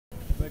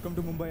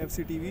welcome to Mumbai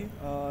FC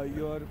TV.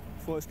 Your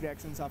first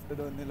reactions after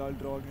the 0-0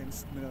 draw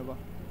against Minerva.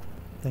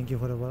 Thank you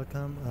for the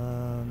welcome.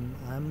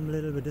 I'm a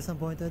little bit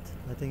disappointed.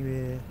 I think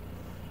we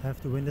have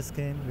to win this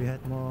game. We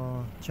had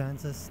more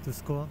chances to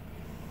score.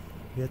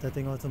 We had, I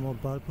think, also more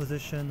ball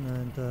position,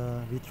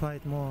 and we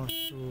tried more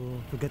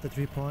to get the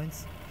 3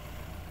 points.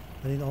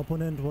 I think the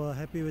opponent were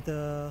happy with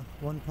the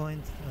 1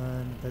 point,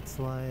 and that's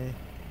why,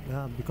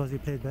 because we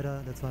played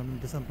better, that's why I'm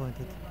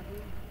disappointed.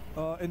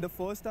 In the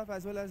first half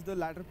as well as the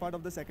latter part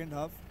of the second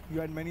half,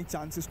 you had many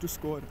chances to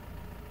score.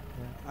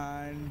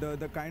 Yeah. And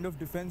the kind of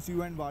defense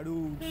you and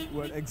Vadu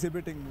were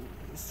exhibiting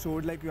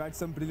showed like you had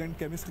some brilliant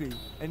chemistry.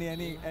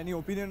 Any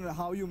opinion on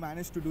how you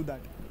managed to do that?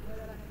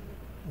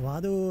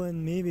 Vadu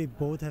and me, we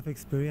both have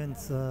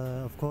experience.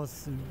 Of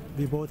course,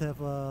 we both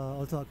have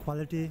also a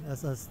quality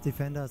as a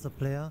defender, as a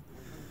player.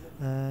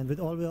 And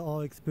with all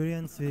our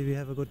experience, we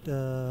have a good,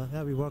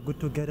 we work good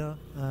together.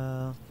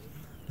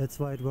 That's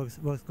why it works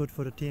good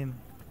for the team.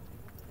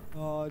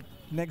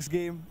 Next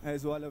game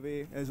as well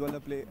away, as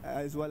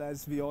well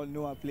as we all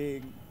know are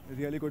playing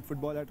really good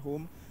football at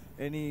home.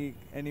 Any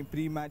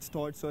pre-match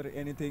thoughts or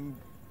anything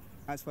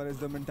as far as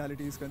the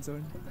mentality is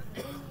concerned?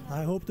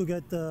 I hope to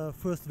get the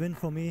first win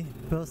for me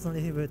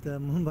personally with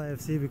Mumbai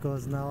FC,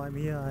 because now I'm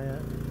here.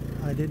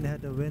 I didn't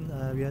have a win.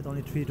 We had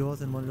only 3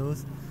 draws and 1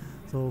 lose.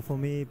 So for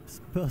me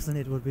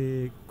personally, it would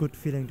be a good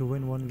feeling to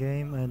win 1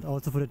 game, and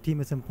also for the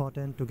team it's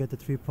important to get the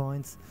 3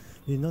 points.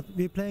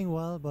 We're playing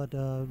well, but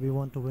we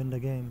want to win the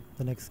game,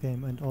 the next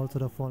game, and also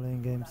the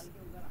following games.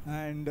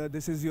 And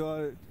this is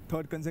your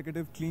 3rd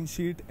consecutive clean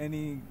sheet.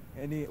 Any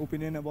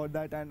opinion about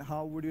that, and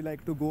how would you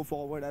like to go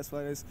forward as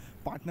far as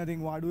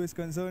partnering Vadu is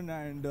concerned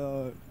and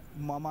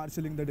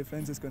marshalling the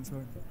defense is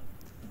concerned?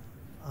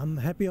 I'm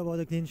happy about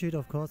the clean sheet,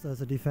 of course,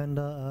 as a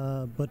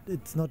defender, but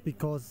it's not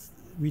because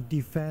we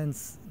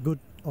defense good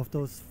of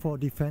those 4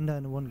 defender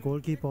and 1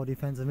 goalkeeper or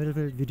defense and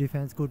midfield. We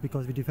defense good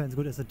because we defense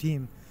good as a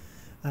team,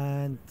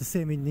 and the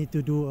same we need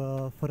to do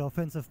for the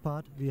offensive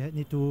part. We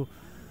need to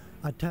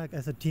attack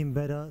as a team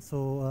better,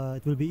 so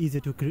it will be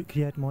easier to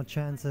create more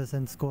chances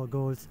and score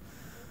goals.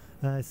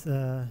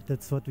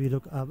 That's what we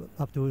look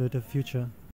up to the future.